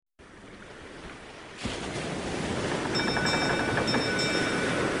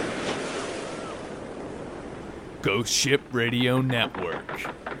Ghost Ship Radio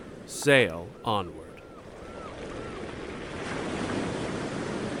Network. Sail onward.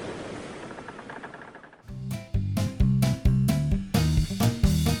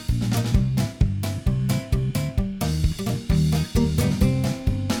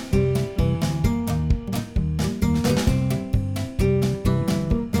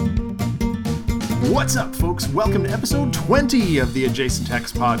 What's up, folks? Welcome to episode 20 of the Adjacent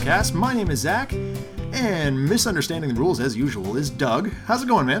Text Podcast. My name is Zach, and misunderstanding the rules as usual is Doug. How's it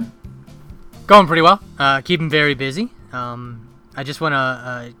going, man? Going pretty well. Keeping very busy. I just want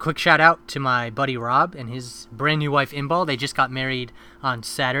a quick shout out to my buddy Rob and his brand new wife Inbal. They just got married on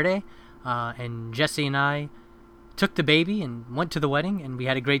Saturday, and Jesse and I took the baby and went to the wedding, and we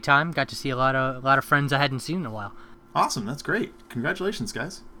had a great time. Got to see a lot of friends I hadn't seen in a while. Awesome, that's great. Congratulations,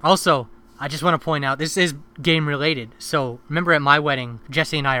 guys. Also, I just want to point out, this is game related. So remember at my wedding,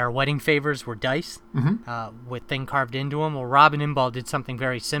 Jesse and I, our wedding favors were dice with thing carved into them. Well, Rob and Inbal did something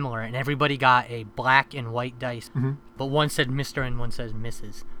very similar, and everybody got a black and white dice. But one said Mr. and one says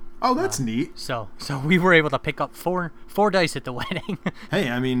Mrs. Oh, that's neat. So we were able to pick up four dice at the wedding. Hey,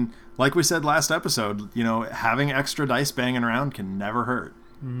 I mean, like we said last episode, you know, having extra dice banging around can never hurt.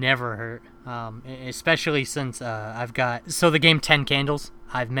 Never hurt. Especially since I've got... So the game 10 Candles,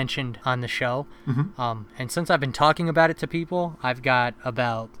 I've mentioned on the show. And since I've been talking about it to people, I've got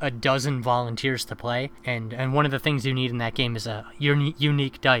about a dozen volunteers to play. And one of the things you need in that game is a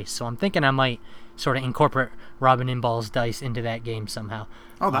unique dice. So I'm thinking I might sort of incorporate Robin Inball's dice into that game somehow.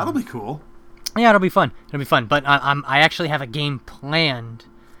 Oh, that'll be cool. Yeah, it'll be fun. But I actually have a game planned,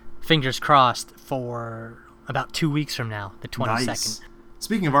 fingers crossed, for about 2 weeks from now, the 22nd. Nice.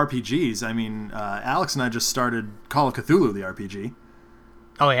 Speaking of RPGs, I mean, Alex and I just started Call of Cthulhu, the RPG.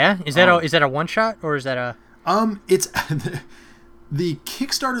 Oh yeah, is that a one shot or is that a? It's the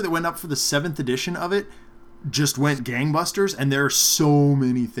Kickstarter that went up for the 7th edition of it just went gangbusters, and there are so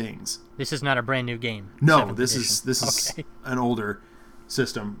many things. This is not a brand new game. No, this is an older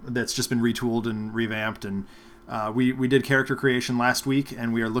system that's just been retooled and revamped, and we did character creation last week,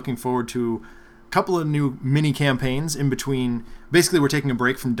 and we are looking forward to couple of new mini campaigns in between. Basically, we're taking a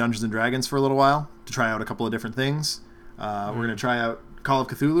break from Dungeons and Dragons for a little while to try out a couple of different things. We're going to try out Call of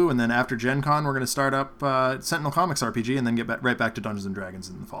Cthulhu, and then after Gen Con, we're going to start up Sentinel Comics RPG, and then get right back to Dungeons and Dragons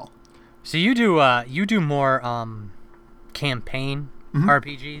in the fall. So you do more campaign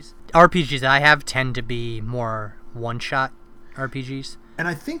RPGs. RPGs I have tend to be more one-shot RPGs. And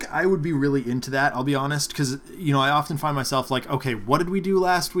I think I would be really into that, I'll be honest, because, you know, I often find myself like, okay, what did we do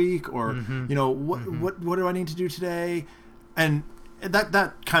last week? Or, you know, what do I need to do today? And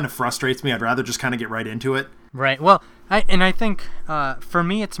that kind of frustrates me. I'd rather just kind of get right into it. Right. Well, I think for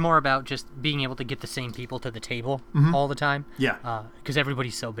me, it's more about just being able to get the same people to the table all the time. Yeah. Because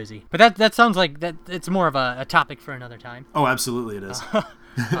everybody's so busy. But that sounds like that it's more of a topic for another time. Oh, absolutely it is.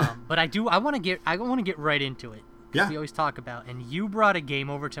 But I want to get right into it. Yeah. We always talk about, and you brought a game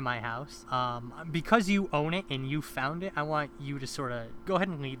over to my house. Because you own it and you found it, I want you to sort of go ahead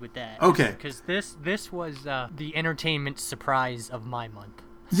and lead with that. Okay. Because this was the entertainment surprise of my month.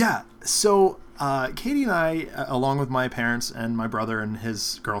 Yeah. So Katie and I, along with my parents and my brother and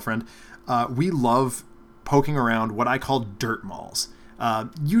his girlfriend, we love poking around what I call dirt malls.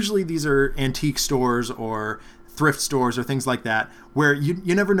 Usually these are antique stores or thrift stores or things like that, where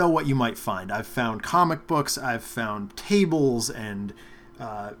you never know what you might find. I've found comic books, I've found tables and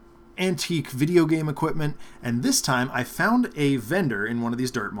antique video game equipment, and this time I found a vendor in one of these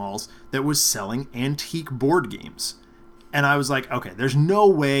dirt malls that was selling antique board games. And I was like, okay, there's no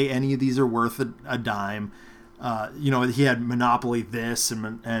way any of these are worth a dime. You know, he had Monopoly this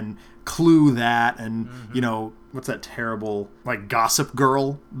and Clue that, and you know, what's that terrible, like, Gossip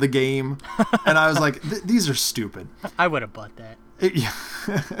Girl, the game? And I was like, these are stupid. I would have bought that.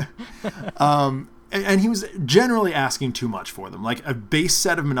 And he was generally asking too much for them. Like a base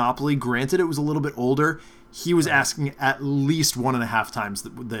set of Monopoly, granted it was a little bit older, he was asking at least 1.5 times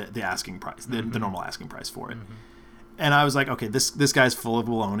the asking price, the normal asking price for it. And I was like, okay, this guy's full of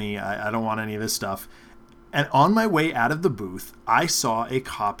baloney. I don't want any of this stuff. And on my way out of the booth, I saw a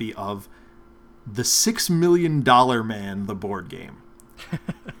copy of the $6 Million Man, the board game.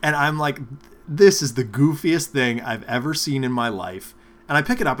 And I'm like, this is the goofiest thing I've ever seen in my life. And I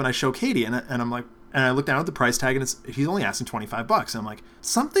pick it up and I show Katie, and I'm like, and I look down at the price tag, and he's only asking $25. And I'm like,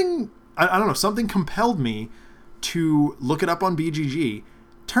 I don't know, something compelled me to look it up on BGG.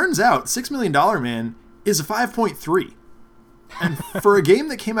 Turns out, $6 Million Man is a 5.3. And for a game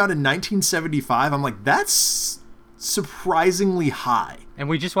that came out in 1975, I'm like, that's surprisingly high. And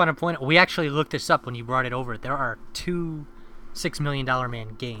we just want to point out, we actually looked this up when you brought it over. There are 2 $6 Million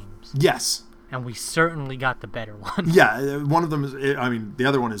Man games. Yes. and we certainly got the better one. Yeah, one of them is, I mean, the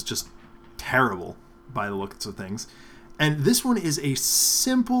other one is just terrible by the looks of things. And this one is a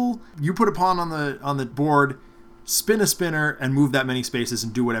simple, you put a pawn on the board, spin a spinner, and move that many spaces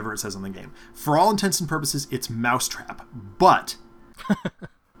and do whatever it says on the game. For all intents and purposes, it's Mousetrap. But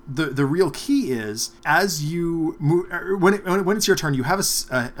the real key is, as you move, when it's your turn, you have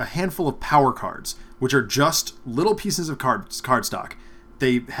a handful of power cards, which are just little pieces of cardstock.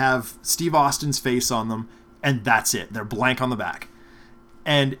 They have Steve Austin's face on them, and that's it. They're blank on the back.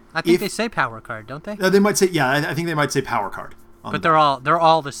 And I think they say power card, don't they? They might say, yeah, I think they might say power card. But they're all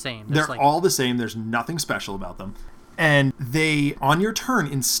the same. They're all the same. There's nothing special about them. And they, on your turn,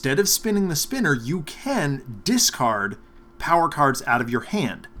 instead of spinning the spinner, you can discard power cards out of your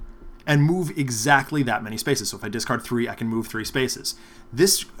hand and move exactly that many spaces. So if I discard 3, I can move 3 spaces.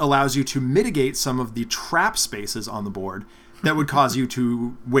 This allows you to mitigate some of the trap spaces on the board that would cause you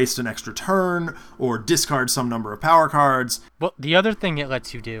to waste an extra turn or discard some number of power cards. Well, the other thing it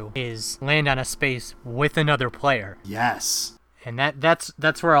lets you do is land on a space with another player. Yes. And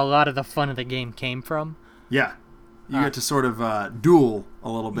that's where a lot of the fun of the game came from. Yeah. You get to sort of duel a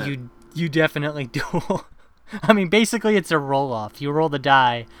little bit. You definitely duel. I mean, basically it's a roll-off. You roll the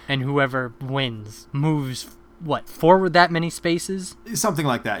die, and whoever wins moves, forward that many spaces? Something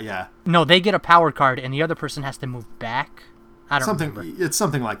like that, yeah. No, they get a power card, and the other person has to move back. I don't remember. It's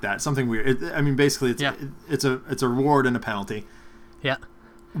something like that. Something weird. Basically, it's a reward and a penalty. Yeah.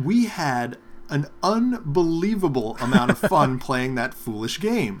 We had an unbelievable amount of fun playing that foolish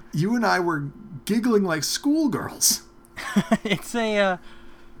game. You and I were giggling like schoolgirls.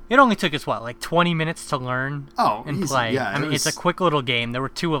 It only took us 20 minutes to learn and easy. play. Yeah, it's a quick little game. There were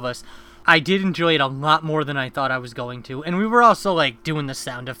 2 of us. I did enjoy it a lot more than I thought I was going to. And we were also doing the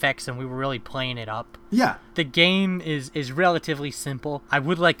sound effects, and we were really playing it up. Yeah. The game is relatively simple. I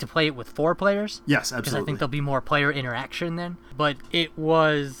would like to play it with 4 players. Yes, absolutely. Because I think there'll be more player interaction then. But it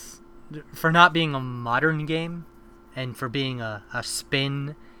was, for not being a modern game, and for being a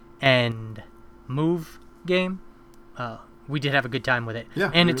spin and move game, we did have a good time with it. Yeah,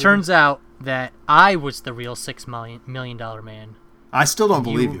 and it turns out that I was the real $6 million man. I still don't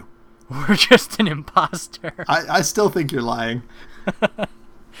believe you. We're just an imposter. I still think you're lying. And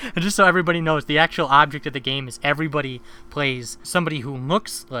just so everybody knows, the actual object of the game is everybody plays somebody who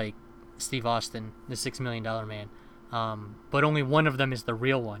looks like Steve Austin, the $6 million man, but only one of them is the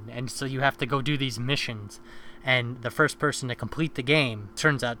real one. And so you have to go do these missions, and the first person to complete the game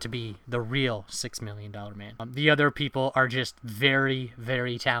turns out to be the real $6 million man. The other people are just very,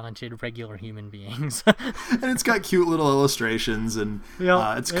 very talented regular human beings. And it's got cute little illustrations, and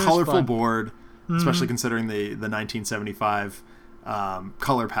it's a colorful board, especially considering the 1975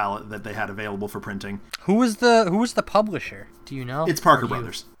 color palette that they had available for printing. Who was the publisher? Do you know? It's Parker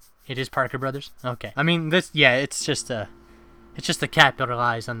Brothers. It is Parker Brothers? Okay. I mean, it's just to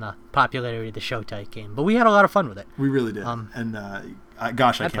capitalize on the popularity of the show type game. But we had a lot of fun with it. We really did. I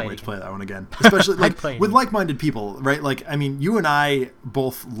can't wait to play that one again. Especially with like-minded people, right? You and I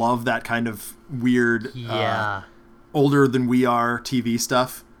both love that kind of weird, older than we are TV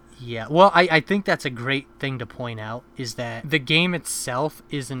stuff. Yeah. Well, I think that's a great thing to point out, is that the game itself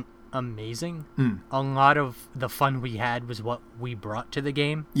isn't amazing. A lot of the fun we had was what we brought to the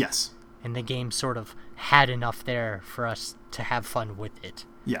game. Yes. And the game sort of had enough there for us to have fun with it.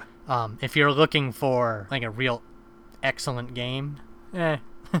 Yeah. If you're looking for a real excellent game, you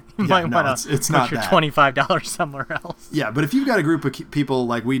might want to put your $25 somewhere else. Yeah, but if you've got a group of people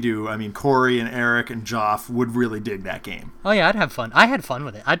like we do, Corey and Eric and Joff would really dig that game. Oh yeah, I'd have fun. I had fun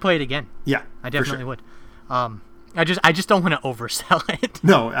with it. I'd play it again. Yeah, I definitely would. I just don't want to oversell it.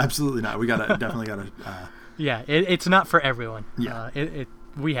 No, absolutely not. We definitely gotta. Yeah, it's not for everyone. Yeah.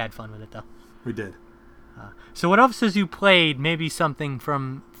 We had fun with it though. We did. So what else has you played? Maybe something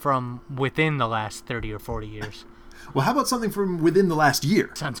from within the last 30 or 40 years. Well, how about something from within the last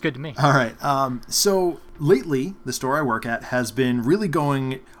year? Sounds good to me. All right. So lately, the store I work at has been really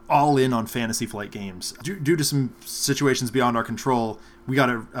going all in on Fantasy Flight games. Due to some situations beyond our control, we got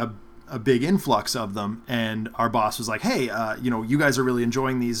a big influx of them, and our boss was like, hey, you guys are really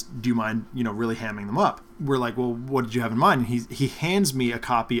enjoying these. Do you mind, really hamming them up? We're like, well, what did you have in mind? And he hands me a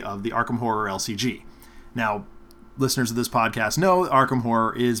copy of the Arkham Horror LCG. Now, listeners of this podcast know Arkham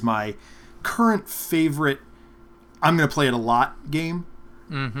Horror is my current favorite, I'm going to play it a lot game.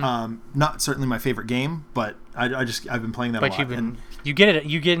 Mm-hmm. Not certainly my favorite game, but I've been playing that a lot. But you get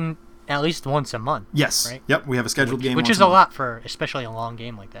it at least once a month. Yes. Right? Yep. We have a scheduled game. Which is a lot for especially a long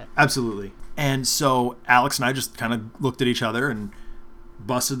game like that. Absolutely. And so Alex and I just kind of looked at each other and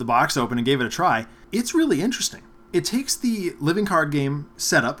busted the box open and gave it a try. It's really interesting. It takes the living card game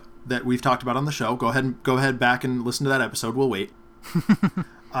setup that we've talked about on the show. Go ahead back and listen to that episode. We'll wait.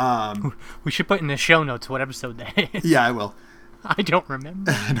 We should put in the show notes what episode that is. Yeah, I will. I don't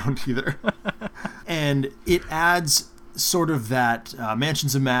remember. I don't either. And it adds sort of that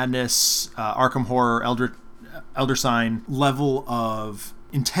Mansions of Madness, Arkham Horror, Elder Sign level of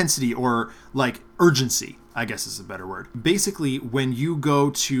intensity, or like urgency, I guess is a better word. Basically, when you go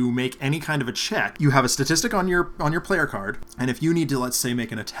to make any kind of a check, you have a statistic on your player card, and if you need to, let's say,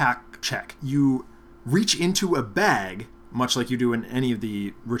 make an attack check, you reach into a bag, much like you do in any of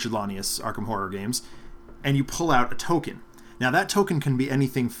the Richard Launius Arkham Horror games, and you pull out a token. Now, that token can be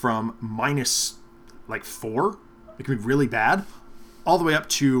anything from minus, like, 4, it can be really bad, all the way up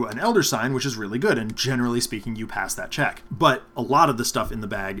to an Elder Sign, which is really good, and generally speaking, you pass that check. But a lot of the stuff in the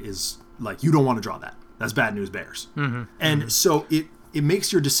bag is, like, you don't want to draw that. That's bad news bears. And so it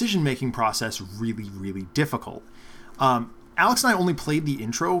makes your decision-making process really, really difficult. Alex and I only played the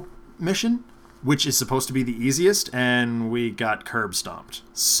intro mission, which is supposed to be the easiest, and we got curb stomped.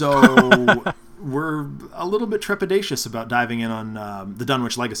 So we're a little bit trepidatious about diving in on the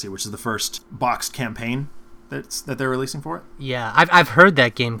Dunwich Legacy, which is the first boxed campaign that they're releasing for it. Yeah, I've heard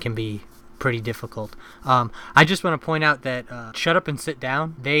that game can be pretty difficult. I just want to point out that Shut Up and Sit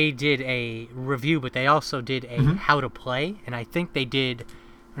Down, they did a review, but they also did a how to play, and I think they did,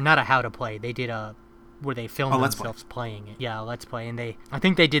 or not a how to play, they did a where they filmed themselves playing it. Yeah, Let's Play, and I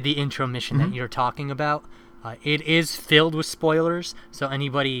think they did the intro mission that you're talking about. It is filled with spoilers, so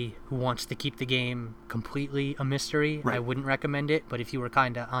anybody who wants to keep the game completely a mystery, I wouldn't recommend it, but if you were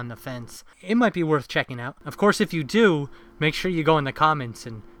kind of on the fence, it might be worth checking out. Of course, if you do, make sure you go in the comments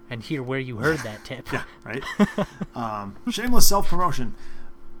and hear where you heard that tip. Yeah, right? Shameless self-promotion.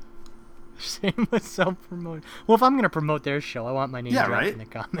 Shameless self-promotion. Well, if I'm going to promote their show, I want my name dropped in the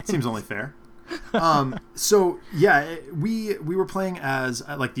comments. Seems only fair. So, yeah, we were playing as,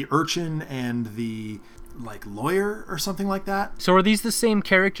 like, the urchin and the, like, lawyer or something like that. So are these the same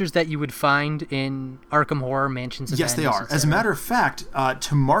characters that you would find in Arkham Horror, Mansions of Madness? Yes, they are. As a matter of fact,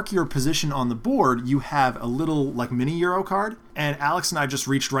 to mark your position on the board, you have a little, like, mini Euro card, and Alex and I just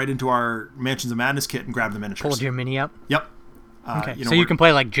reached right into our Mansions of Madness kit and grabbed the miniatures. Pulled your mini up? Yep. Okay, so you can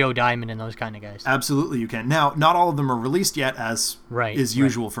play like Joe Diamond and those kind of guys. Absolutely, you can. Now, not all of them are released yet, as is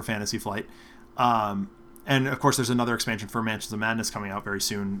usual for Fantasy Flight. And, of course, there's another expansion for Mansions of Madness coming out very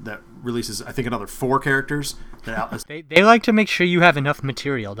soon that releases, I think, another 4 characters. They like to make sure you have enough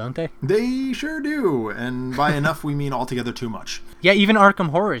material, don't they? They sure do. And by enough, we mean altogether too much. Yeah, even Arkham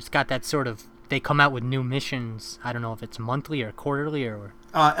Horror's got that sort of... They come out with new missions. I don't know if it's monthly or quarterly or...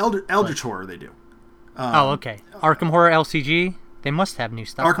 Eldritch Horror, they do. Okay. Arkham Horror LCG, they must have new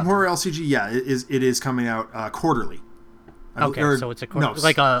stuff. Arkham Horror LCG, yeah, it is coming out quarterly. So it's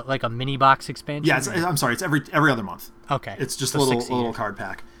like a mini box expansion. Yeah, I'm sorry, it's every other month. Okay, it's just a little card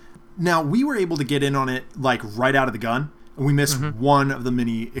pack. Now we were able to get in on it like right out of the gun, and we missed one of the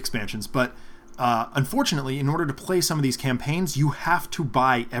mini expansions. But unfortunately, in order to play some of these campaigns, you have to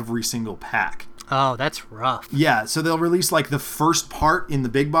buy every single pack. Oh, that's rough. Yeah, so they'll release like the first part in the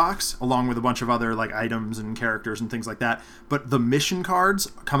big box, along with a bunch of other like items and characters and things like that. But the mission cards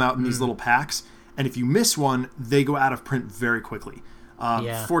come out in these little packs. And if you miss one, they go out of print very quickly.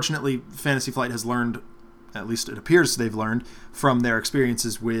 Fortunately, Fantasy Flight has learned, at least it appears they've learned, from their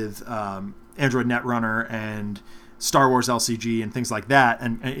experiences with Android Netrunner and Star Wars LCG and things like that,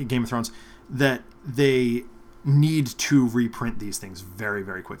 and Game of Thrones, that they need to reprint these things very,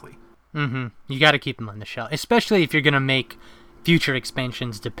 very quickly. You got to keep them on the shelf, especially if you're going to make future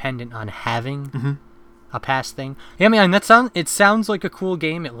expansions dependent on having... a past thing. Yeah, I mean, it sounds like a cool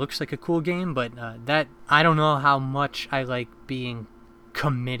game. It looks like a cool game, but that I don't know how much I like being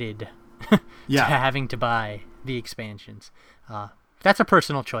committed to having to buy the expansions. That's a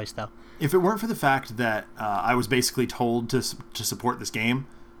personal choice, though. If it weren't for the fact that I was basically told to support this game,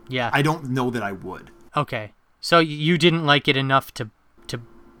 I don't know that I would. Okay, so you didn't like it enough to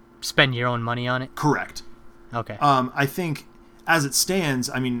spend your own money on it? Correct. Okay. I think. As it stands,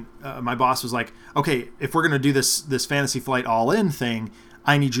 I mean, my boss was like, okay, if we're going to do this Fantasy Flight all-in thing,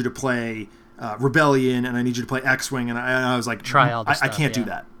 I need you to play Rebellion, and I need you to play X-Wing, and I was like, try all this stuff, I can't do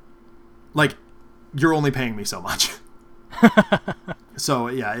that. Like, you're only paying me so much. So,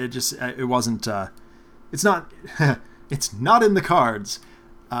 yeah, it wasn't, it's not in the cards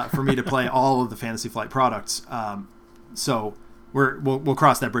for me to play all of the Fantasy Flight products. So, We'll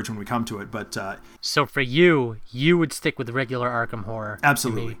cross that bridge when we come to it, but So for you would stick with regular Arkham Horror.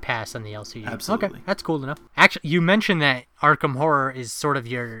 Absolutely. And maybe pass on the LCG. Absolutely. Okay, that's cool enough. Actually, you mentioned that Arkham Horror is sort of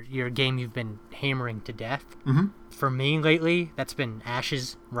your game you've been hammering to death. Mm-hmm. For me lately, that's been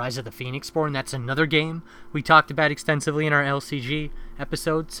Ashes: Rise of the Phoenixborn. That's another game we talked about extensively in our LCG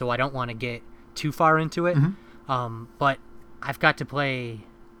episode, so I don't want to get too far into it. Mm-hmm. But I've got to play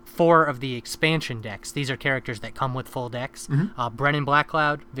 4 of the expansion decks. These are characters that come with full decks. Mm-hmm. Brennan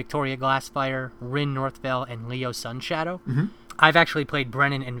Blackcloud, Victoria Glassfire, Rin Northvale, and Leo Sunshadow. Mm-hmm. I've actually played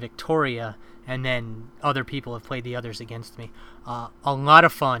Brennan and Victoria, and then other people have played the others against me. A lot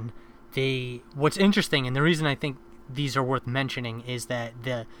of fun. What's interesting, and the reason I think these are worth mentioning, is that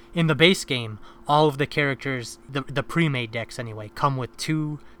in the base game, all of the characters, the pre-made decks anyway, come with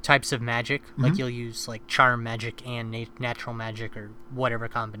 2 types of magic. Mm-hmm. Like you'll use like charm magic and natural magic or whatever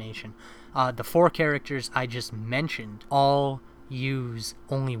combination. The 4 characters I just mentioned all use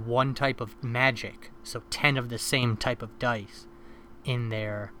only 1 type of magic, so 10 of the same type of dice in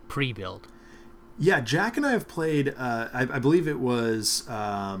their pre-build. Yeah, Jack and I have played, I believe it was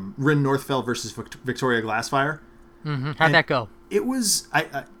Rin Northfell versus Victoria Glassfire. Mm-hmm. How'd that go? It was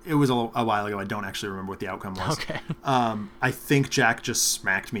it was a while ago. I don't actually remember what the outcome was. Okay. I think Jack just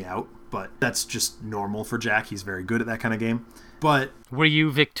smacked me out, but that's just normal for Jack. He's very good at that kind of game. But were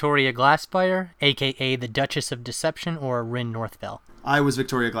you Victoria Glassfire, a.k.a. the Duchess of Deception, or Rin Northfell? I was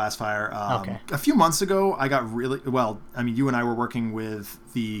Victoria Glassfire. Okay. A few months ago, I got really... Well, I mean, you and I were working with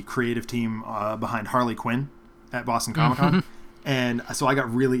the creative team behind Harley Quinn at Boston Comic Con. Mm-hmm. And so I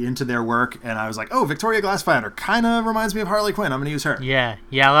got really into their work, and I was like, oh, Victoria Glassfire kind of reminds me of Harley Quinn. I'm going to use her. Yeah.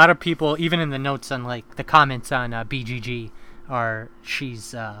 A lot of people, even in the notes on, like, the comments on BGG,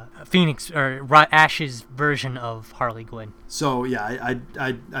 she's Phoenix, or Ash's version of Harley Quinn. So, yeah,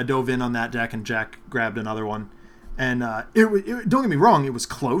 I dove in on that deck, and Jack grabbed another one. And don't get me wrong, it was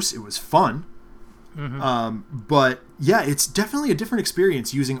close. It was fun. Mm-hmm. But, yeah, it's definitely a different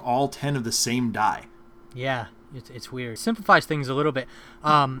experience using all 10 of the same die. Yeah. It's weird. It simplifies things a little bit.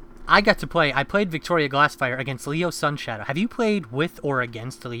 I played Victoria Glassfire against Leo Sunshadow. Have you played with or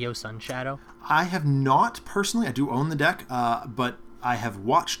against Leo Sunshadow? I have not personally. I do own the deck, but I have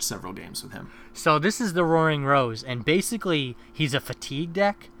watched several games with him. So this is the Roaring Rose, and basically he's a fatigue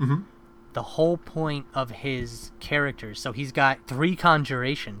deck. Mm-hmm. The whole point of his characters, so he's got 3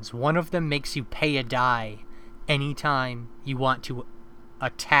 conjurations. One of them makes you pay a die anytime you want to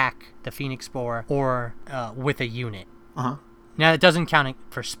attack the Phoenix Spore or with a unit. Uh-huh. Now, it doesn't count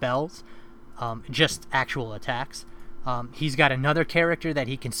for spells, just actual attacks. He's got another character that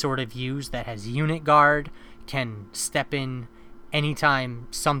he can sort of use that has unit guard, can step in anytime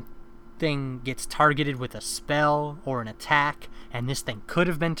something gets targeted with a spell or an attack, and this thing could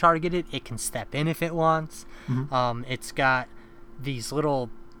have been targeted. It can step in if it wants. Mm-hmm. It's got these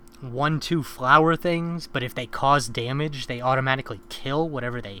little 1/2 flower things, but if they cause damage, they automatically kill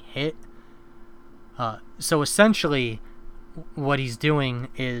whatever they hit. So essentially, what he's doing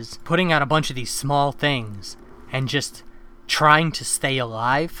is putting out a bunch of these small things and just trying to stay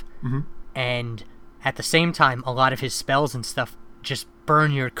alive. Mm-hmm. And at the same time, a lot of his spells and stuff just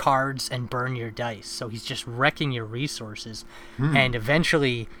burn your cards and burn your dice. So he's just wrecking your resources. And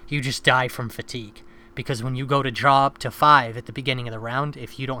eventually, you just die from fatigue. Because when you go to draw up to 5 at the beginning of the round,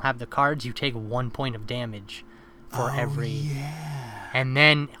 if you don't have the cards, you take 1 point of damage for every... Yeah. And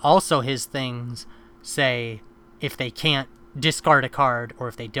then also his things say if they can't discard a card, or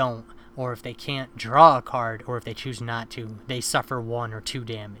if they don't, or if they can't draw a card, or if they choose not to, they suffer 1 or 2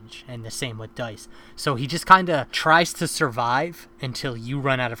 damage. And the same with dice. So he just kind of tries to survive until you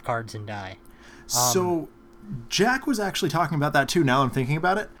run out of cards and die. So Jack was actually talking about that too, now I'm thinking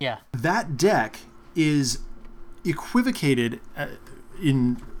about it. Yeah. That deck is equivocated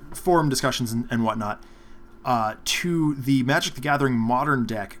in forum discussions and whatnot to the Magic the Gathering modern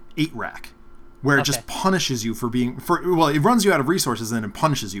deck 8-rack, where it just punishes you it runs you out of resources and then it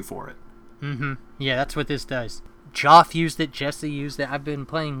punishes you for it. Mm-hmm. Yeah, that's what this does. Joff used it, Jesse used it. I've been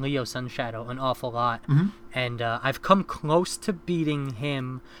playing Leo Sunshadow an awful lot, and I've come close to beating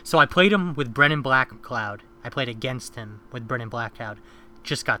him. So I played him with Brennan Blackcloud. I played against him with Brennan Blackcloud.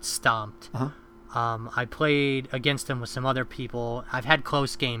 Just got stomped. I played against him with some other people. I've had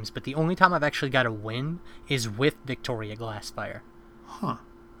close games, but the only time I've actually got a win is with Victoria Glassfire.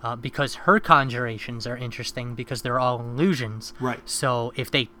 Because her conjurations are interesting because they're all illusions. Right. So if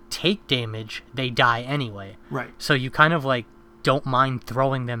they take damage, they die anyway. Right. So you kind of like don't mind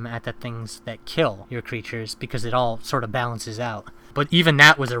throwing them at the things that kill your creatures because it all sort of balances out. But even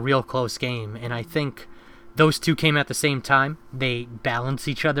that was a real close game, and I think those two came at the same time. They balance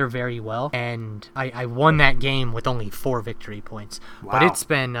each other very well, and I won that game with only 4 victory points. Wow. But it's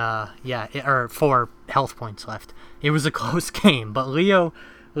been, or 4 health points left. It was a close game, but Leo,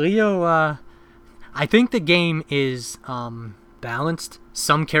 I think the game is balanced.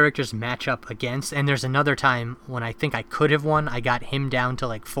 Some characters match up against, and there's another time when I think I could have won. I got him down to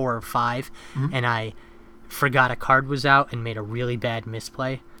like 4 or 5, and I forgot a card was out and made a really bad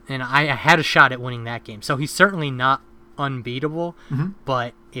misplay. And I had a shot at winning that game. So he's certainly not unbeatable,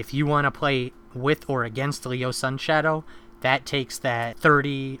 but if you want to play with or against Leo Sunshadow, that takes that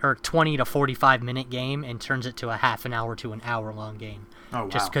 30 or 20 to 45 minute game and turns it to a half an hour to an hour long game. Oh, wow.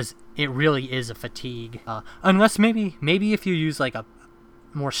 Just because it really is a fatigue. Unless maybe if you use like a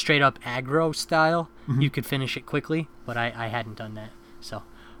more straight up aggro style, you could finish it quickly, but I hadn't done that. So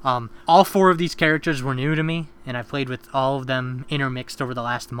all 4 of these characters were new to me, and I played with all of them intermixed over the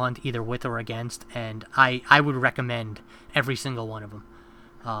last month, either with or against, and I would recommend every single one of them.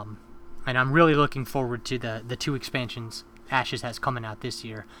 And I'm really looking forward to the 2 expansions Ashes has coming out this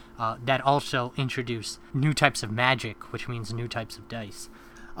year that also introduce new types of magic, which means new types of dice.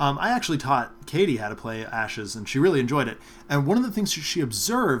 I actually taught Katie how to play Ashes, and she really enjoyed it. And one of the things she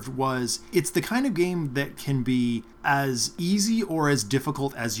observed was it's the kind of game that can be as easy or as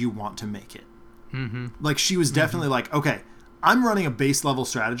difficult as you want to make it. Mm-hmm. Like, she was definitely like, okay, I'm running a base level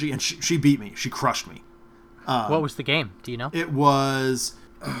strategy, and she beat me. She crushed me. What was the game? Do you know? It was,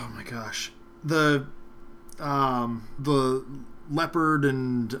 oh my gosh, the leopard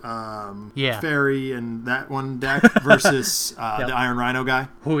and fairy and that one deck versus the Iron Rhino guy.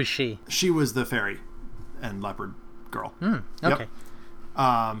 Who is she? She was the fairy and leopard girl. Okay. Yep.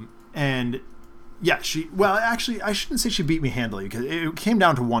 And yeah, actually, I shouldn't say she beat me handily because it came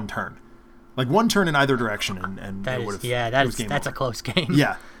down to one turn. Like one turn in either direction, and that it is, would have. Yeah, that's a close game.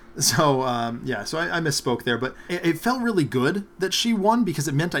 Yeah. So so I misspoke there, but it felt really good that she won because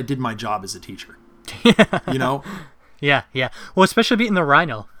it meant I did my job as a teacher. You know. Yeah. Well, especially beating the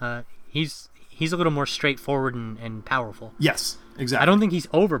Rhino. He's a little more straightforward and powerful. Yes, exactly. I don't think he's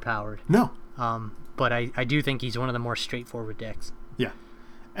overpowered. No. But I do think he's one of the more straightforward decks. Yeah.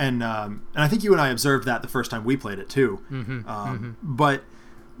 And I think you and I observed that the first time we played it too. But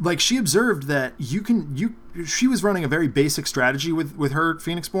like she observed that she was running a very basic strategy with her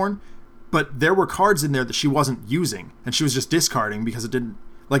Phoenixborn, but there were cards in there that she wasn't using, and she was just discarding because it didn't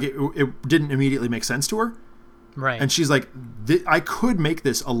immediately make sense to her. Right. And she's like, I could make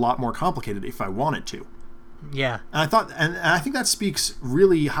this a lot more complicated if I wanted to. Yeah. And I think that speaks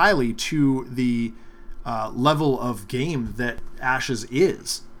really highly to the level of game that Ashes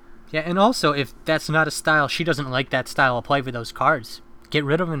is. Yeah, and also, if that's not a style, she doesn't like that style of play with those cards. Get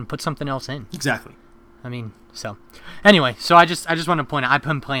rid of them and put something else in. Exactly. I mean, so. Anyway, so I just want to point out, I've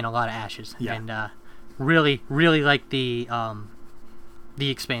been playing a lot of Ashes. Yeah. And really, really like the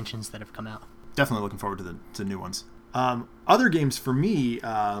expansions that have come out. Definitely looking forward to new ones. Other games for me,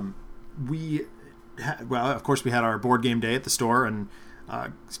 of course, we had our board game day at the store and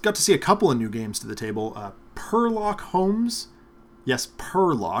got to see a couple of new games to the table. Purlock Homes, yes,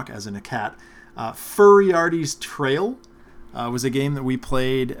 Purlock, as in a cat. Furriarty's Trail was a game that we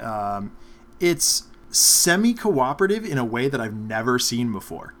played. It's semi-cooperative in a way that I've never seen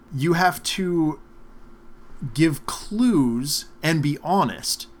before. You have to give clues and be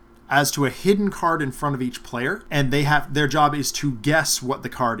honest as to a hidden card in front of each player, and their job is to guess what the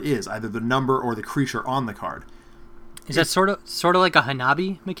card is, either the number or the creature on the card. Is that sort of like a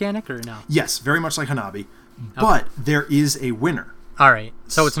Hanabi mechanic, or no? Yes, very much like Hanabi, but there is a winner. All right,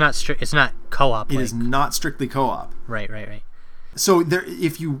 so it's not it's not co-op. It is not strictly co-op. Right. So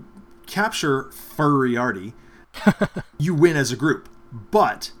if you capture Furriarty, you win as a group,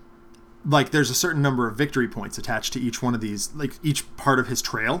 but like there's a certain number of victory points attached to each one of these, like each part of his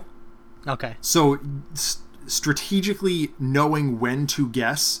trail. Okay. So strategically knowing when to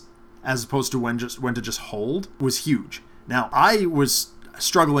guess as opposed to when to just hold was huge. Now, I was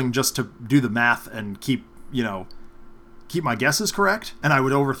struggling just to do the math and keep my guesses correct, and I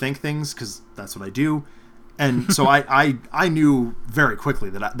would overthink things because that's what I do. And so I knew very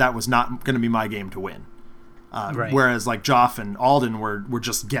quickly that was not going to be my game to win. Right. Whereas like Joff and Alden were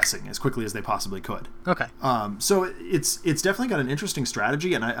just guessing as quickly as they possibly could. Okay. So it's definitely got an interesting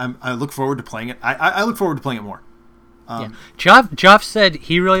strategy, and I look forward to playing it. I look forward to playing it more. Yeah. Joff said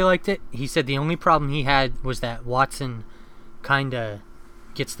he really liked it. He said the only problem he had was that Watson kind of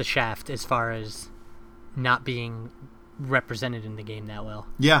gets the shaft as far as not being represented in the game that well.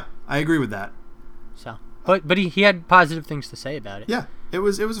 Yeah, I agree with that. So, but he had positive things to say about it. Yeah, it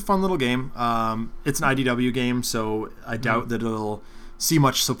was a fun little game. It's an IDW game, so I doubt that it'll see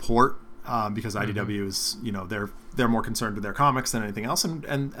much support because IDW is, they're more concerned with their comics than anything else,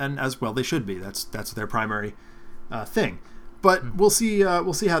 and as well they should be. That's their primary thing. But we'll see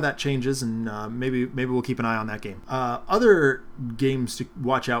how that changes, and maybe we'll keep an eye on that game. Other games to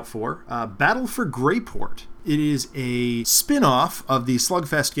watch out for: Battle for Greyport. It is a spin-off of the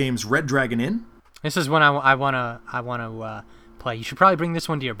Slugfest games Red Dragon Inn. This is one I wanna play. You should probably bring this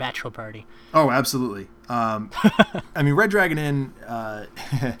one to your bachelor party. Oh, absolutely. Red Dragon Inn,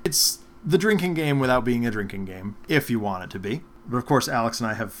 it's the drinking game without being a drinking game, if you want it to be. But of course, Alex and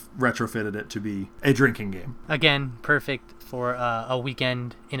I have retrofitted it to be a drinking game. Again, perfect for a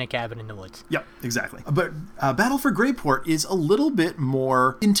weekend in a cabin in the woods. Yep, exactly. But Battle for Greyport is a little bit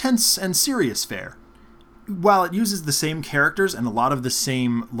more intense and serious fare. While it uses the same characters and a lot of the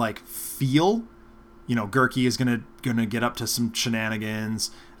same feel, Gerke is gonna get up to some shenanigans.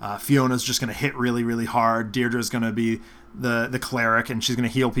 Fiona's just gonna hit really, really hard. Deirdre's gonna be the cleric, and she's gonna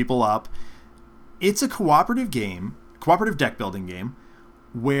heal people up. It's a cooperative deck building game,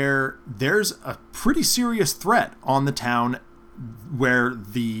 where there's a pretty serious threat on the town where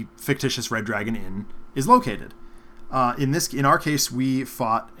the fictitious Red Dragon Inn is located. In our case, we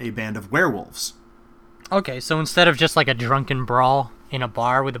fought a band of werewolves. Okay, so instead of just a drunken brawl in a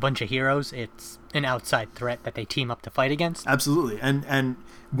bar with a bunch of heroes, it's an outside threat that they team up to fight against? Absolutely. And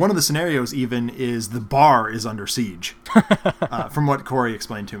one of the scenarios even is the bar is under siege, from what Corey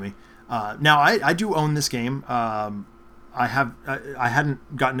explained to me. Now, I do own this game. I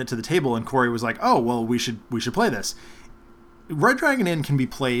hadn't gotten it to the table, and Corey was like, "Oh, well, we should play this." Red Dragon Inn can be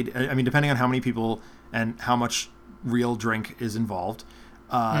played, depending on how many people and how much real drink is involved,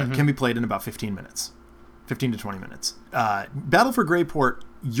 can be played in about 15 to 20 minutes. Battle for Greyport,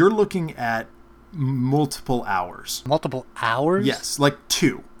 you're looking at multiple hours. Multiple hours? Yes, like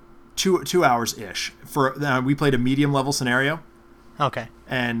two hours-ish. We played a medium-level scenario. Okay.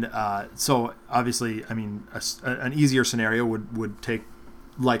 And so, obviously, an easier scenario would take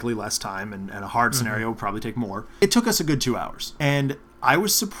likely less time, and a hard scenario would probably take more. It took us a good 2 hours. And I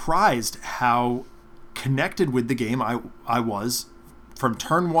was surprised how connected with the game I was from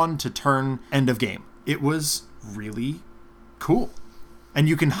turn 1 to turn end of game. It was really cool. And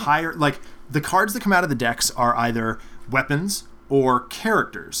you can hire, the cards that come out of the decks are either weapons or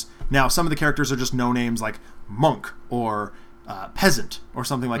characters. Now, some of the characters are just no-names like Monk or Peasant or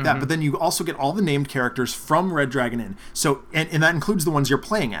something like that. But then you also get all the named characters from Red Dragon Inn. So, and that includes the ones you're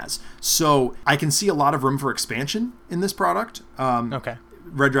playing as. So I can see a lot of room for expansion in this product. Okay.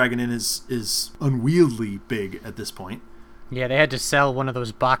 Red Dragon Inn is unwieldy big at this point. Yeah, they had to sell one of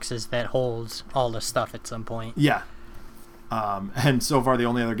those boxes that holds all the stuff at some point. Yeah. And so far, the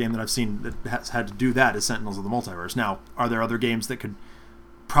only other game that I've seen that has had to do that is Sentinels of the Multiverse. Now, are there other games that could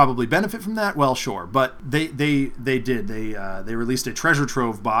probably benefit from that? Well, sure. But they did. They released a treasure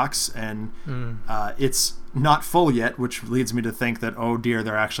trove box, and it's not full yet, which leads me to think that, oh dear,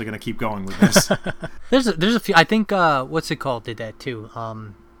 they're actually going to keep going with this. There's a few. I think what's it called did that too.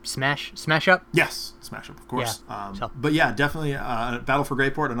 Smash Up? Yes, Smash Up, of course. Yeah, but yeah, definitely Battle for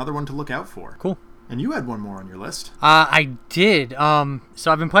Greyport, another one to look out for. Cool. And you had one more on your list. I did.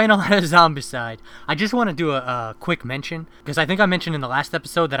 So I've been playing a lot of Zombicide. I just want to do a quick mention, because I think I mentioned in the last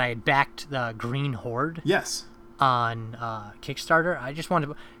episode that I had backed the Green Horde. Yes. On Kickstarter. I just wanted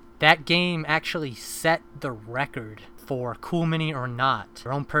to... That game actually set the record for Cool Mini or Not,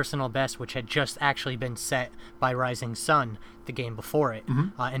 their own personal best, which had just actually been set by Rising Sun, the game before it.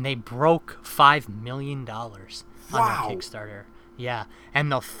 And they broke $5 million on their Kickstarter. Yeah. And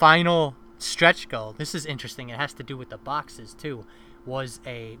the final stretch goal, this is interesting, it has to do with the boxes too, was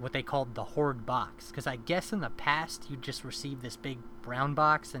what they called the Horde box. Because I guess in the past, you just received this big brown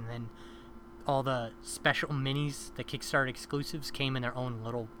box, and then all the special minis, the Kickstarter exclusives, came in their own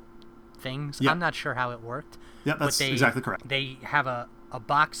little things. Yep. I'm not sure how it worked. Yeah, that's exactly correct. They have a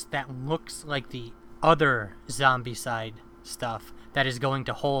box that looks like the other Zombicide stuff that is going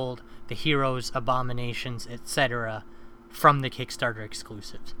to hold the heroes, abominations, etc. from the Kickstarter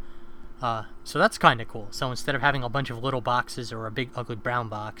exclusives. So that's kind of cool. So instead of having a bunch of little boxes or a big ugly brown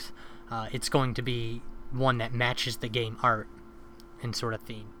box, it's going to be one that matches the game art and sort of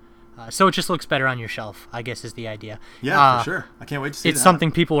theme. So it just looks better on your shelf, I guess, is the idea. Yeah, for sure. I can't wait to see It's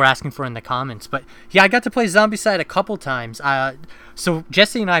something people were asking for in the comments. But yeah, I got to play Zombicide a couple times. So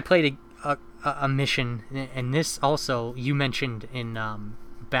Jesse and I played a mission, and this also you mentioned in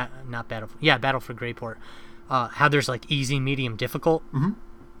Battle for Greyport, how there's easy, medium, difficult. Mm-hmm.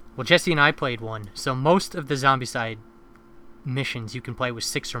 Well, Jesse and I played one. So most of the Zombicide missions you can play with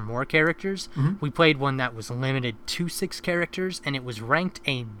 6 or more characters. Mm-hmm. We played one that was limited to 6 characters, and it was ranked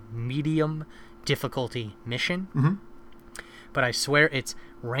a medium difficulty mission. Mm-hmm. but I swear it's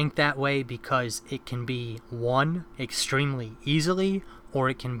ranked that way because it can be won extremely easily, or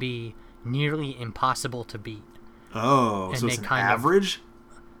it can be nearly impossible to beat. Oh, And so they it's an kind of- average?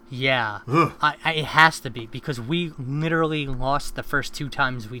 Yeah, Ugh. it has to be, because we literally lost the first 2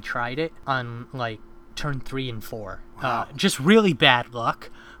 times we tried it on like turn 3 and 4. Wow. Just really bad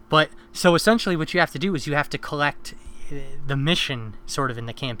luck. But so essentially what you have to do is you have to collect the mission sort of in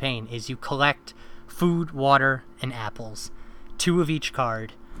the campaign is you collect food, water, and apples, 2 of each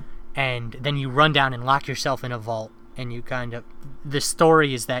card, and then you run down and lock yourself in a vault, and you kind of, the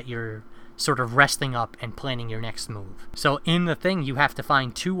story is that you're sort of resting up and planning your next move. So in the thing, you have to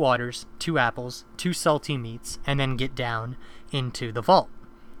find 2 waters, 2 apples, 2 salty meats, and then get down into the vault.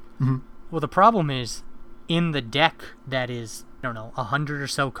 Mm-hmm. Well, the problem is, in the deck that is, I don't know, 100 or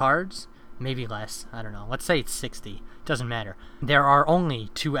so cards, maybe less, I don't know, let's say it's 60, doesn't matter. There are only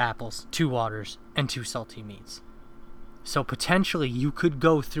 2 apples, 2 waters, and 2 salty meats. So potentially you could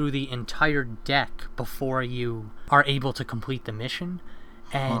go through the entire deck before you are able to complete the mission.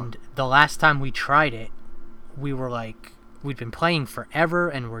 And the last time we tried it, we were like, we'd been playing forever,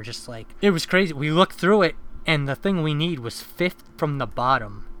 and we're just like, it was crazy. We looked through it, and the thing we need was 5th from the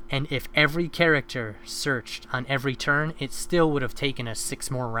bottom. And if every character searched on every turn, it still would have taken us 6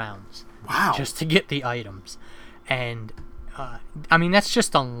 more rounds. Wow. Just to get the items. And, I mean, that's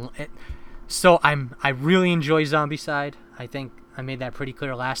just so I really enjoy Zombicide. I think I made that pretty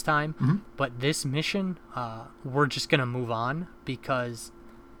clear last time. Mm-hmm. But this mission, we're just going to move on, because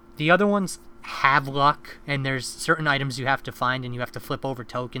the other ones have luck, and there's certain items you have to find, and you have to flip over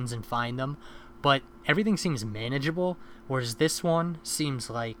tokens and find them. But everything seems manageable, whereas this one seems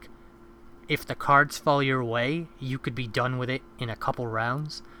like if the cards fall your way, you could be done with it in a couple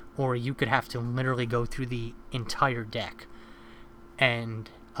rounds, or you could have to literally go through the entire deck. And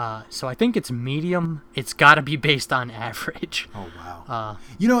so I think it's medium. It's got to be based on average. Oh, wow.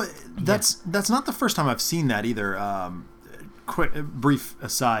 You know, that's not the first time I've seen that either. Quick, brief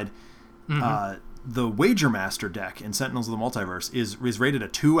aside. Mm-hmm. The Wager Master deck in Sentinels of the Multiverse is rated a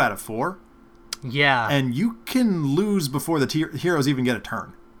 2 out of 4. Yeah. And you can lose before the heroes even get a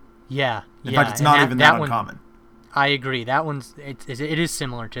turn. Yeah. In fact, it's not even that uncommon. I agree. That one's it is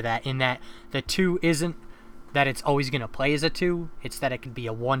similar to that, in that the 2 isn't that it's always going to play as a 2. It's that it could be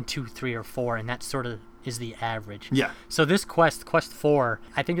a 1, 2, 3, or 4, and that sort of is the average. Yeah. So this quest 4,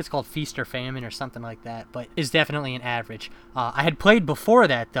 I think it's called Feast or Famine or something like that, but is definitely an average. I had played before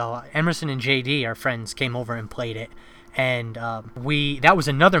that, though. Emerson and JD, our friends, came over and played it, and that was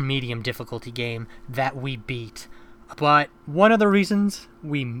another medium difficulty game that we beat. But one of the reasons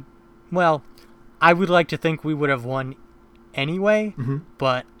I would like to think we would have won anyway,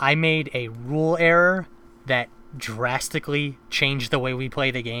 but I made a rule error that drastically changed the way we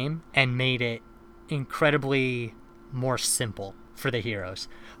play the game and made it incredibly more simple for the heroes.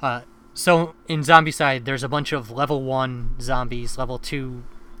 So in Zombicide, there's a bunch of level 1 zombies, level 2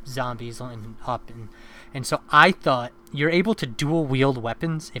 zombies, and up. And so I thought you're able to dual wield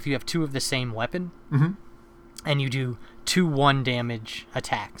weapons if you have 2 of the same weapon, and you do 2 1 damage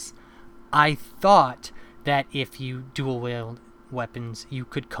attacks. I thought that if you dual wield weapons, you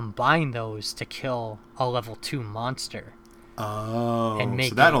could combine those to kill a level 2 monster. Oh, and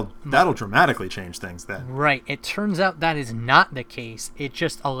make so that'll dramatically change things then. Right. It turns out that is not the case. It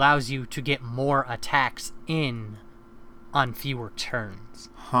just allows you to get more attacks in on fewer turns.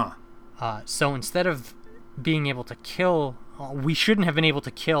 Huh. So instead of being able to kill, we shouldn't have been able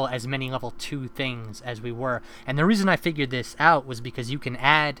to kill as many level 2 things as we were. And the reason I figured this out was because you can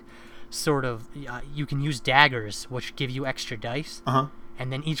add you can use daggers, which give you extra dice.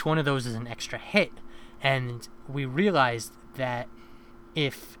 And then each one of those is an extra hit. And we realized that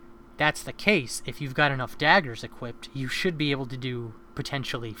if that's the case, if you've got enough daggers equipped, you should be able to do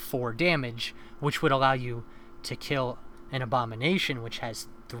potentially 4 damage, which would allow you to kill an abomination, which has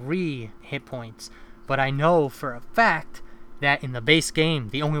 3 hit points. But I know for a fact that in the base game,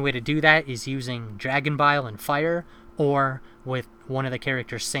 the only way to do that is using Dragon Bile and Fire, or with one of the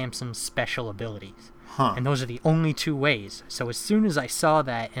character's Samson's special abilities. And those are the only 2 ways. So as soon as I saw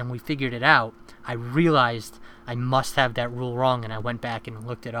that and we figured it out, I realized I must have that rule wrong, and I went back and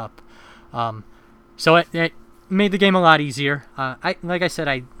looked it up. So it made the game a lot easier. Like I said,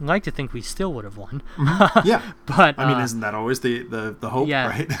 I like to think we still would have won. Yeah. But I mean, isn't that always the hope,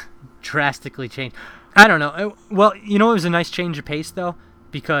 right? Drastically changed. I don't know. Well, it was a nice change of pace, though,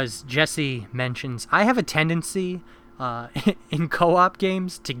 because Jesse mentions I have a tendency in co-op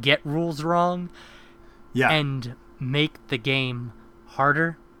games to get rules wrong. Yeah. And make the game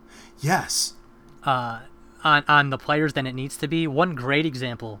harder. Yes. On the players than it needs to be. One great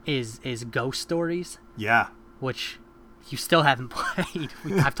example is Ghost Stories. Yeah. Which you still haven't played.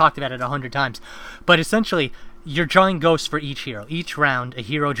 I've talked about it 100 times. But essentially, you're drawing ghosts for each hero. Each round, a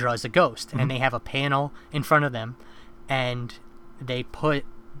hero draws a ghost, and they have a panel in front of them, and they put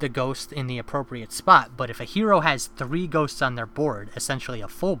the ghost in the appropriate spot. But if a hero has 3 ghosts on their board, essentially a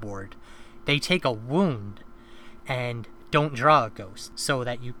full board, they take a wound and don't draw a ghost, so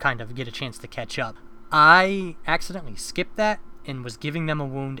that you kind of get a chance to catch up. I accidentally skipped that and was giving them a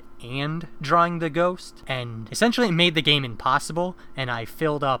wound and drawing the ghost, and essentially it made the game impossible, and I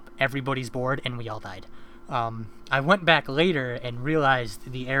filled up everybody's board and we all died. I went back later and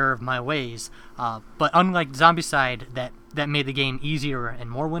realized the error of my ways, but unlike Zombicide that made the game easier and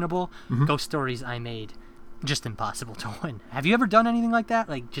more winnable, Ghost Stories I made just impossible to win. Have you ever done anything like that?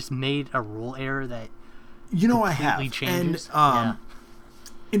 Like just made a rule error that I have. changes? And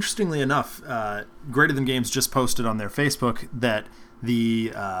interestingly enough, Greater Than Games just posted on their Facebook that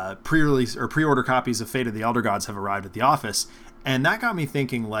the pre-release or pre-order copies of Fate of the Elder Gods have arrived at the office, and that got me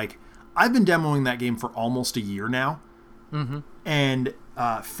thinking, like, I've been demoing that game for almost a year now, and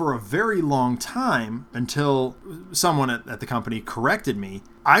for a very long time, until someone at the company corrected me,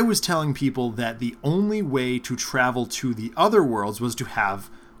 I was telling people that the only way to travel to the other worlds was to have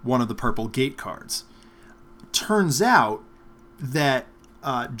one of the purple gate cards. Turns out that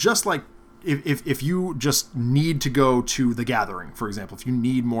just like if you just need to go to the Gathering, for example, if you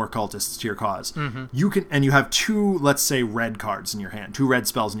need more cultists to your cause, you can, and you have 2, let's say, red cards in your hand, 2 red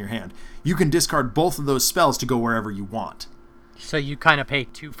spells in your hand, you can discard both of those spells to go wherever you want. So you kind of pay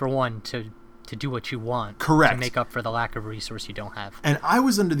 2 for 1 to do what you want. Correct. To make up for the lack of resource you don't have. And I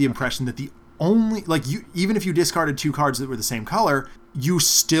was under the impression that the only, like, you, even if you discarded 2 cards that were the same color, you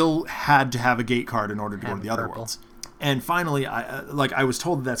still had to have a gate card in order to go to the other worlds. And finally, I was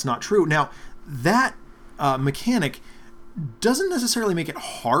told that that's not true. Now, that mechanic doesn't necessarily make it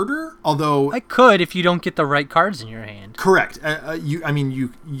harder, although It could if you don't get the right cards in your hand. correct.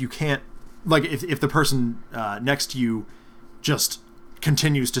 You can't, like, if the person next to you just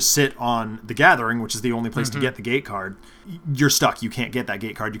continues to sit on the Gathering, which is the only place to get the gate card, you're stuck. You can't get that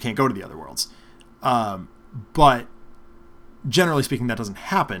gate card. You can't go to the other worlds. But generally speaking, that doesn't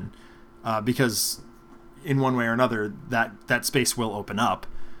happen because in one way or another, that space will open up,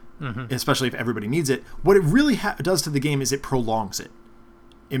 especially if everybody needs it. What it really does to the game is it prolongs it.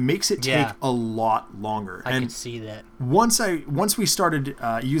 It makes it take a lot longer. I can see that. Once we started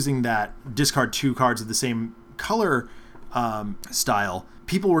using that discard 2 cards of the same color style,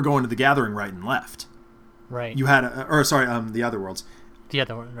 people were going to the Gathering right and left. Right. You had, the other worlds. The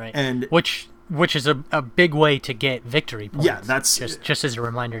other one, right. And which is a big way to get victory points. Yeah, that's just as a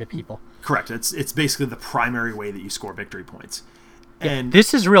reminder to people. Correct. It's basically the primary way that you score victory points. And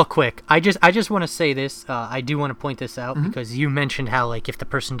this is real quick. I just want to say this. I do want to point this out because you mentioned how, like, if the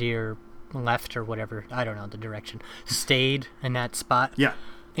person to your left or whatever, I don't know the direction, stayed in that spot,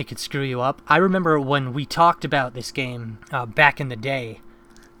 it could screw you up. I remember when we talked about this game back in the day,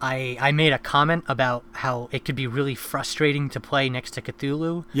 I made a comment about how it could be really frustrating to play next to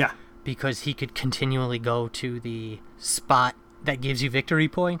Cthulhu. Yeah. Because he could continually go to the spot that gives you victory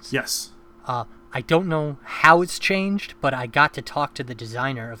points. Yes. I don't know how it's changed, but I got to talk to the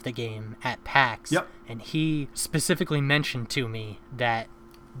designer of the game at PAX. Yep. And he specifically mentioned to me that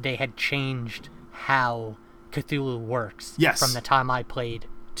they had changed how Cthulhu works from the time I played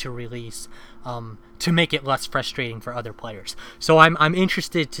to release, to make it less frustrating for other players. So I'm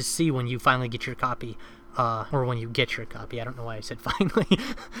interested to see when you finally get your copy, or when you get your copy. I don't know why I said finally,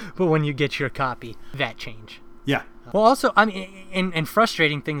 but when you get your copy, that change. Yeah. Well, also, I mean, and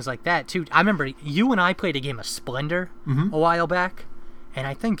frustrating things like that, too. I remember you and I played a game of Splendor a while back, and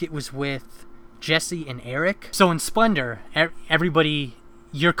I think it was with Jesse and Eric. So in Splendor, everybody,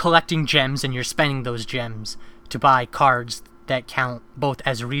 you're collecting gems, and you're spending those gems to buy cards that count both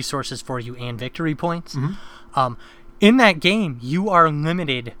as resources for you and victory points. In that game, you are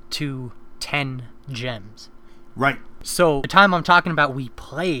limited to 10 gems. Right. So the time I'm talking about we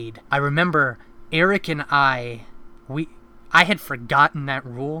played, I remember Eric and I had forgotten that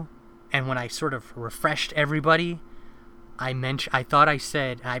rule, and when I sort of refreshed everybody, I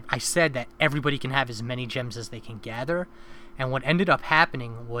said that everybody can have as many gems as they can gather, and what ended up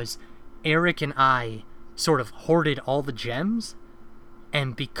happening was Eric and I sort of hoarded all the gems,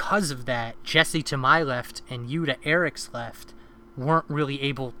 and because of that, Jesse to my left and you to Eric's left weren't really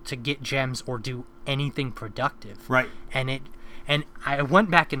able to get gems or do anything productive. Right. And I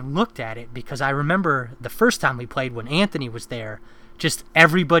went back and looked at it because I remember the first time we played when Anthony was there, just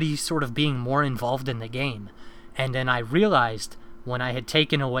everybody sort of being more involved in the game. And then I realized when I had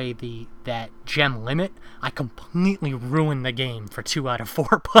taken away that gem limit, I completely ruined the game for 2 out of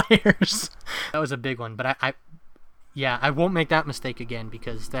 4 players. That was a big one. But Yeah, I won't make that mistake again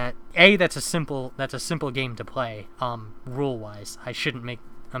because that's a simple game to play, rule wise. I shouldn't make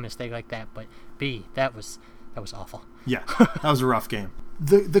a mistake like that, but B, that was awful. Yeah, that was a rough game.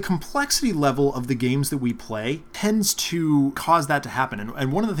 The complexity level of the games that we play tends to cause that to happen.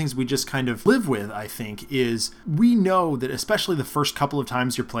 And one of the things we just kind of live with, I think, is we know that especially the first couple of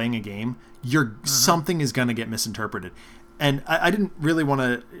times you're playing a game, something is going to get misinterpreted. And I didn't really want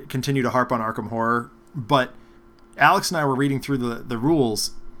to continue to harp on Arkham Horror, but Alex and I were reading through the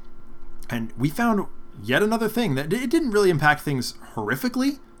rules, and we found yet another thing that it didn't really impact things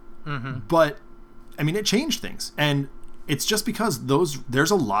horrifically, but, I mean, it changed things. And it's just because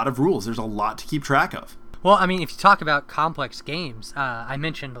there's a lot of rules. There's a lot to keep track of. Well, I mean, if you talk about complex games, I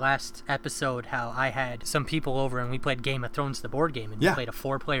mentioned last episode how I had some people over and we played Game of Thrones, the board game, and we played a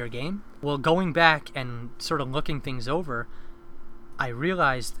 4-player game. Well, going back and sort of looking things over, I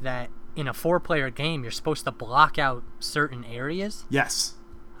realized that in a 4-player game, you're supposed to block out certain areas. Yes.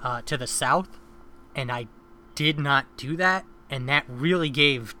 To the south, and I did not do that, and that really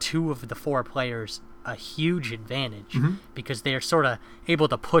gave 2 of the 4 players a huge advantage because they're sort of able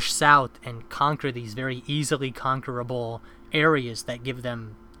to push south and conquer these very easily conquerable areas that give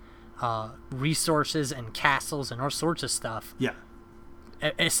them resources and castles and all sorts of stuff. Yeah.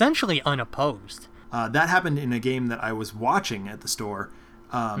 Essentially unopposed. That happened in a game that I was watching at the store.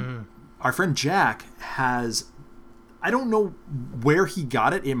 Our friend Jack has, I don't know where he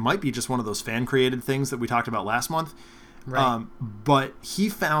got it. It might be just one of those fan-created things that we talked about last month. Right. But he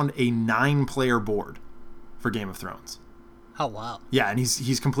found a 9-player board for Game of Thrones. Oh, wow. Yeah, and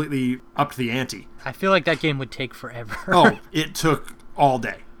he's completely upped the ante. I feel like that game would take forever. Oh, it took all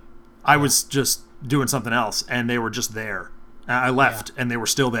day. I was just doing something else, and they were just there. I left, and they were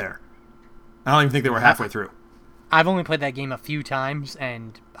still there. I don't even think they were halfway through. I've only played that game a few times,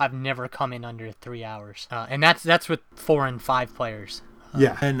 and I've never come in under 3 hours. And that's with 4 and 5 players.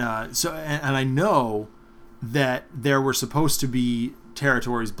 Yeah, and I know that there were supposed to be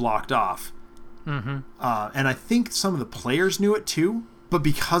territories blocked off. And I think some of the players knew it too, but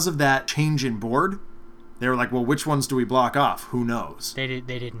because of that change in board, they were like, well, which ones do we block off? Who knows? They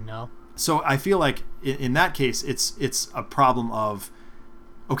didn't know. So I feel like in that case, it's a problem of,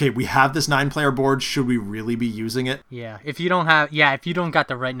 okay, we have this 9-player board. Should we really be using it? Yeah. If you don't got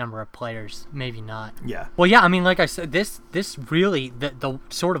the right number of players, maybe not. Yeah. Well, yeah, I mean, like I said, this really, the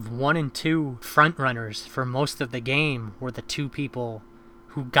sort of 1 and 2 front runners for most of the game were the 2 people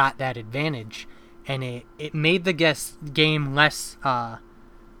who got that advantage. And it made the game less,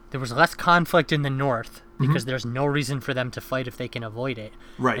 there was less conflict in the north because there's no reason for them to fight if they can avoid it.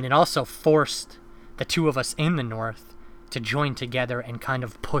 Right. And it also forced the 2 of us in the north to join together and kind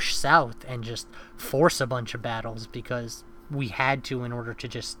of push south and just force a bunch of battles because we had to in order to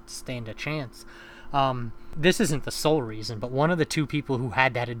just stand a chance. This isn't the sole reason, but one of the 2 people who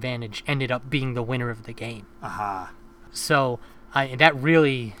had that advantage ended up being the winner of the game. Aha. So that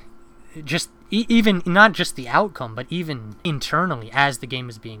really just even not just the outcome, but even internally as the game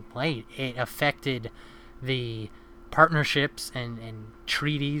was being played, it affected the partnerships and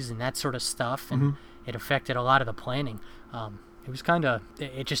treaties and that sort of stuff, and it affected a lot of the planning.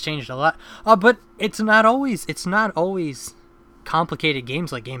 It just changed a lot. But it's not always complicated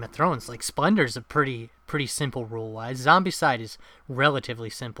games like Game of Thrones. Like Splendor's a pretty simple rule-wise. Zombicide is relatively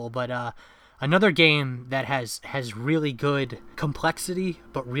simple, but another game that has really good complexity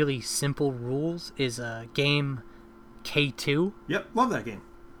but really simple rules is a game K2. Yep, love that game.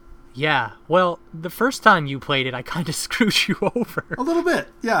 Yeah, well, the first time you played it, I kind of screwed you over. A little bit,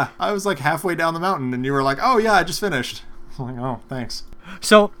 yeah. I was like halfway down the mountain, and you were like, oh yeah, I just finished. I'm like, oh, thanks.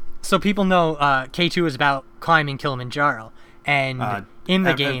 So people know K2 is about climbing Kilimanjaro, and in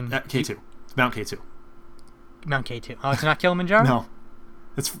the game... K2. It's Mount K2. Mount K2. Oh, it's not Kilimanjaro? No.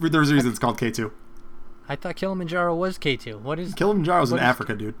 There's a reason it's called K2. I thought Kilimanjaro was K2. What is... Kilimanjaro's in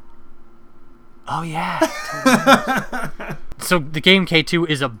Africa, dude. Oh, yeah. Totally. So the game K2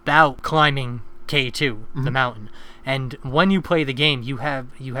 is about climbing K2, the mountain. And when you play the game, you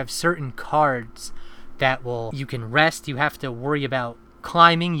have certain cards that you can rest. You have to worry about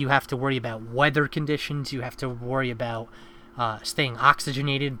climbing. You have to worry about weather conditions. You have to worry about staying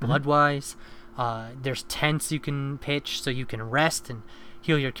oxygenated blood-wise. There's tents you can pitch so you can rest and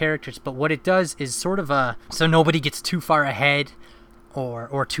heal your characters. But what it does is sort of so nobody gets too far ahead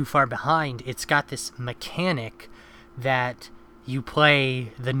or too far behind. It's got this mechanic that you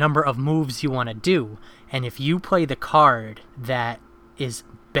play the number of moves you want to do, and if you play the card that is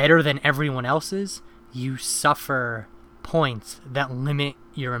better than everyone else's, you suffer points that limit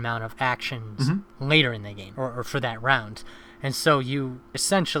your amount of actions later in the game or for that round. And so you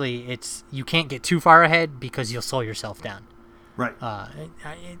essentially, you can't get too far ahead because you'll slow yourself down. Right.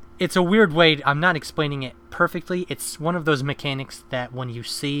 It's a weird way. I'm not explaining it perfectly. It's one of those mechanics that when you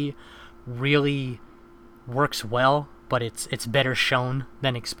see really works well, but it's better shown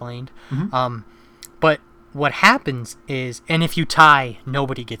than explained. But what happens is, and if you tie,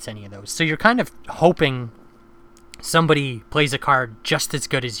 nobody gets any of those. So you're kind of hoping somebody plays a card just as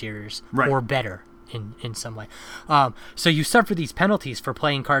good as yours, right, or better in some way. So you suffer these penalties for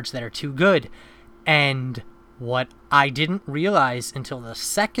playing cards that are too good. And what I didn't realize until the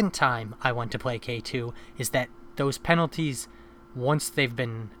second time I went to play K2 is that those penalties, once they've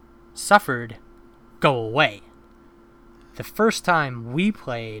been suffered, go away. The first time we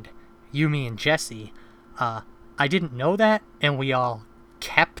played, you, me, and Jesse, I didn't know that, and we all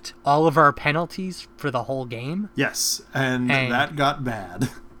kept all of our penalties for the whole game. Yes, and that got bad.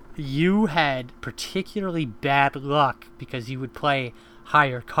 You had particularly bad luck because you would play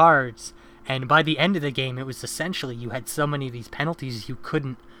higher cards, and by the end of the game, it was essentially you had so many of these penalties you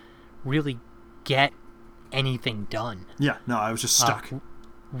couldn't really get anything done. Yeah, no, I was just stuck.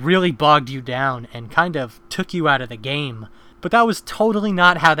 Really bogged you down and kind of took you out of the game. But that was totally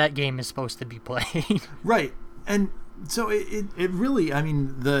not how that game is supposed to be played. Right. And so it really, I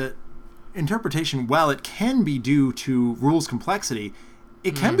mean, the interpretation, while it can be due to rules complexity,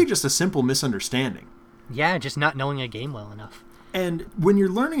 it can be just a simple misunderstanding. Yeah, just not knowing a game well enough. And when you're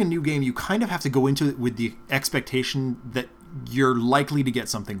learning a new game, you kind of have to go into it with the expectation that you're likely to get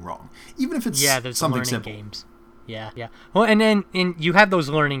something wrong, even if it's something simple. Games. Yeah. Well, and then you have those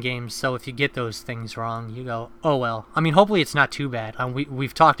learning games, so if you get those things wrong, you go, oh well. I mean, hopefully it's not too bad.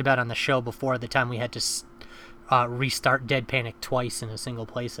 We've talked about on the show before the time we had to restart Dead Panic twice in a single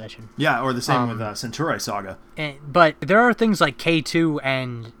play session. Yeah, or the same with Centauri Saga. But there are things like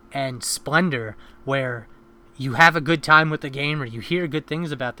K2 and Splendor where you have a good time with the game or you hear good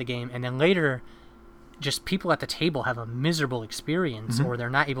things about the game, and then later just people at the table have a miserable experience or they're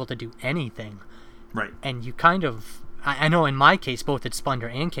not able to do anything. Right. And you kind of, I know in my case, both at Splendor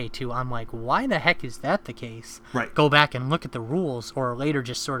and K2, I'm like, why the heck is that the case? Right. Go back and look at the rules, or later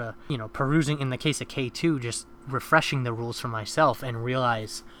just sort of, perusing, in the case of K2, just refreshing the rules for myself and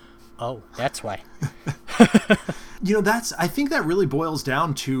realize, oh, that's why. I think that really boils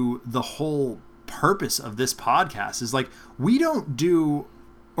down to the whole purpose of this podcast is like, we don't do,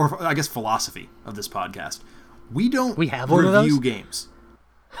 or I guess philosophy of this podcast, we have review games.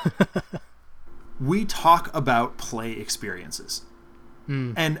 We talk about play experiences.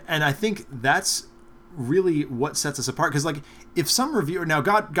 And I think that's really what sets us apart. Because like, if some reviewer, now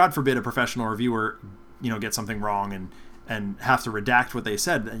God forbid a professional reviewer, get something wrong and have to redact what they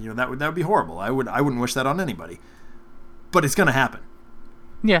said, that would be horrible. I wouldn't wish that on anybody. But it's going to happen.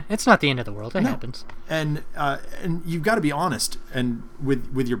 Yeah, it's not the end of the world. It happens. And you've got to be honest and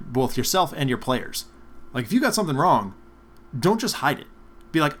with your both yourself and your players. Like, if you got something wrong, don't just hide it.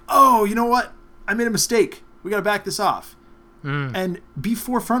 Be like, oh, you know what? I made a mistake. We got to back this off. And be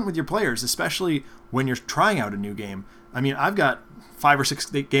forefront with your players, especially when you're trying out a new game. I mean, I've got 5 or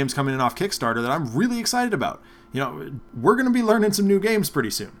 6 games coming in off Kickstarter that I'm really excited about. We're going to be learning some new games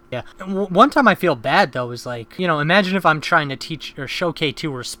pretty soon. Yeah. One time I feel bad, though, is like, imagine if I'm trying to teach or show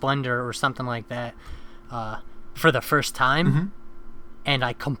K2 or Splendor or something like that for the first time, and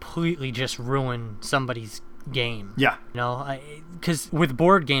I completely just ruin somebody's game. Yeah. Because with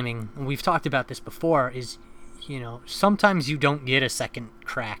board gaming, and we've talked about this before, is, sometimes you don't get a second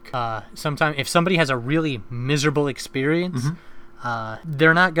crack. Sometimes if somebody has a really miserable experience,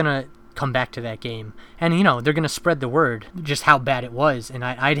 they're not going to come back to that game. And, they're going to spread the word just how bad it was. And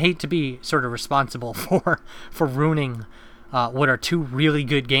I'd hate to be sort of responsible for ruining what are 2 really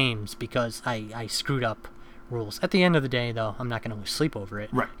good games because I screwed up rules. At the end of the day, though, I'm not going to lose sleep over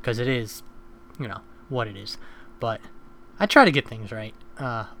it. Right. Because it is, what it is. But I try to get things right.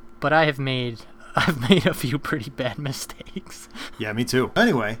 But I've made a few pretty bad mistakes. Yeah, me too.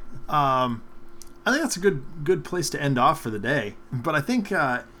 Anyway, I think that's a good place to end off for the day. But I think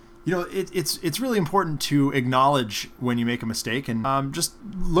it's really important to acknowledge when you make a mistake and just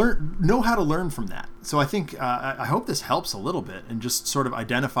know how to learn from that. So I think I hope this helps a little bit and just sort of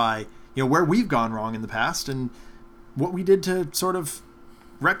identify where we've gone wrong in the past and what we did to sort of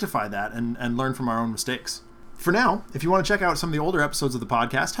rectify that and learn from our own mistakes. For now, if you want to check out some of the older episodes of the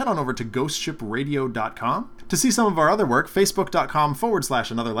podcast, head on over to ghostshipradio.com. To see some of our other work,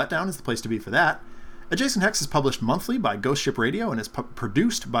 facebook.com/Another Letdown is the place to be for that. Adjacent Hex is published monthly by Ghost Ship Radio and is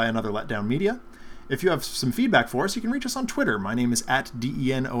produced by Another Letdown Media. If you have some feedback for us, you can reach us on Twitter. My name is at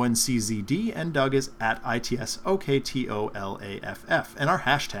DENONCZD, and Doug is at ITSOKTOLAFF. And our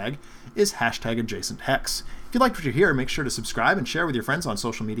hashtag is #AdjacentHex. If you liked what you hear, make sure to subscribe and share with your friends on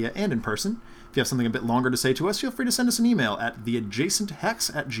social media and in person. If you have something a bit longer to say to us, feel free to send us an email at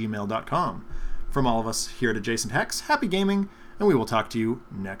theadjacenthex@gmail.com. From all of us here at Adjacent Hex, happy gaming, and we will talk to you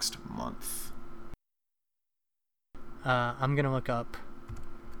next month. I'm going to look up...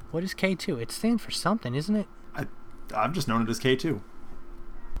 What is K2? It stands for something, isn't it? I've just known it as K2.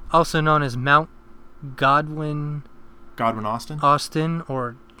 Also known as Mount Godwin... Godwin Austin? Austin,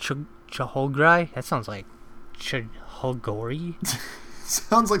 or Chahograi. That sounds like Chahogori.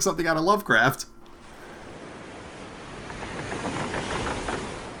 Sounds like something out of Lovecraft.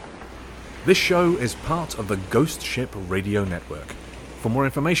 This show is part of the Ghost Ship Radio Network. For more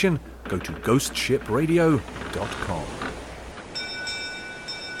information, go to ghostshipradio.com.